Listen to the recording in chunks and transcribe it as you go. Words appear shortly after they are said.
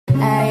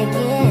I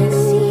can't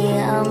see,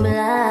 I'm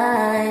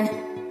blind,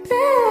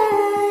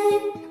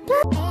 blind,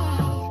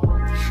 blind.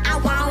 I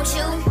want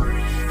you.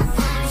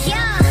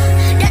 Yeah,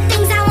 the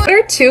things I want. Here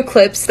are two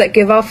clips that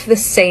give off the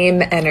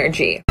same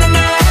energy.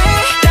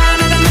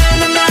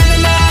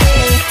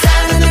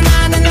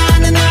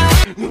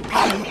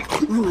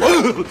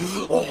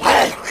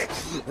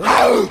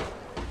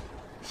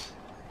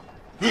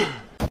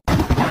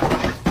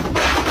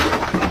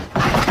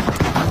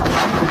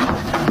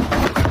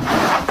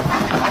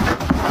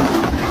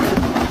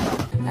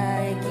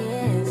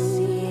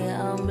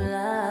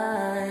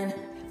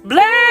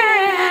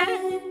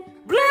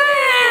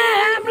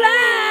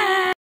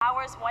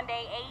 One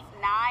day,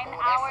 8, 9 hours.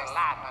 That's a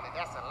lot, honey.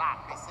 That's a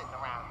lot. They sitting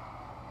around.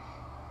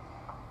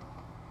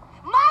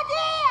 My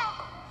dear!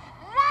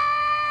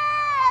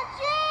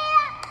 Roger!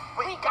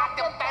 We got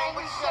them things,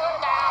 we shut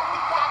them down. We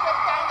got them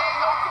things, they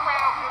look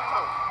around you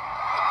too.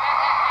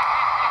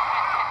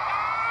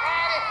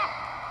 Daddy,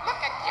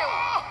 look at you.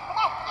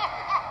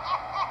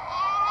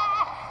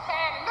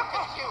 Daddy, look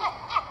at you.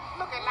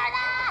 Looking like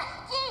you.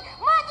 Gee,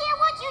 my dear,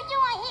 what you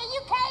doing here?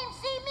 You came to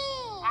see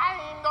me.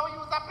 I didn't even know you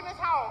was up in this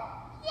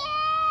home.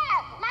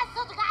 Yeah, my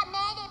sister got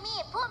mad at me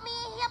and put me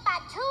in here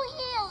about 2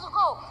 years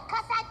ago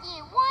because I did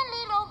one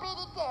little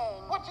bitty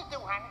thing. What you do,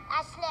 honey?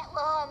 I slept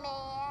with her,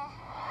 man.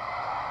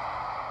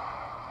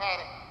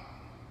 Daddy,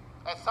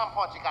 at some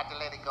point you got to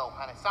let it go,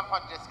 honey. At some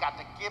point you just got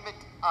to give it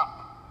up.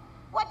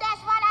 Well,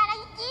 that's what I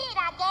did.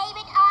 I gave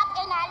it up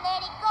and I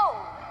let it go.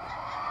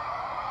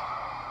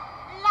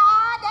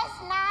 Lord,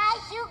 that's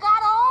nice. You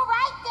got on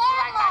right there,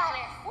 You like my Lord.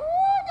 dress?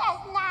 Ooh,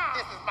 that's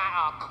nice. This is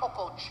my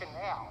Coco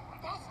Chanel.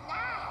 That's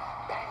nice.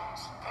 Bam,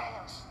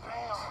 bam,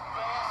 bam, bam,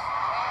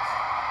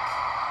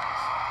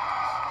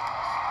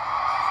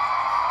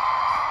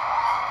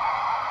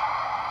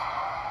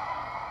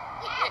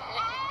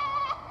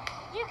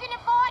 You can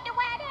afford to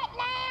wear that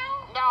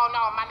now?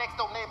 No, my next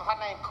door neighbor, her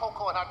name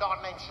Coco and her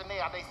daughter named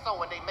Chanel. They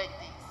sew and they make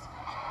these.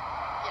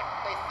 Yeah,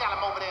 they sell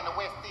them over there in the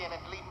West End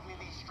and Lee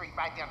Street,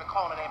 right there on the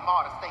corner of that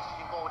MARTA station.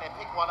 You can go over there and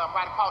pick one up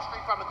right across the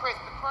street from the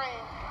Krispy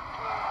Kreme.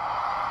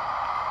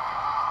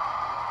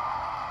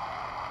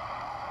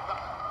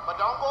 But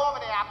don't go over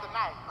there after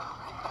night.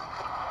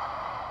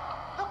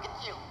 Look at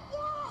you.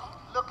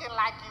 Yeah. Looking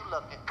like you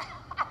looking.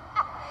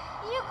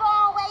 You go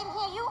on waiting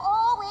here. You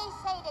always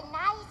say the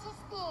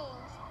nicest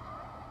things.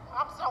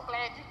 I'm so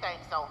glad you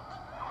think so.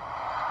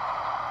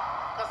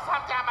 Because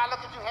sometimes I look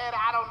at you head,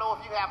 I don't know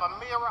if you have a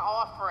mirror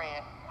or a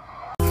friend.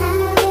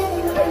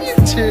 You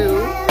too.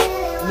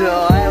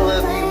 No, I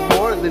love you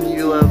more than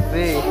you love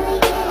me.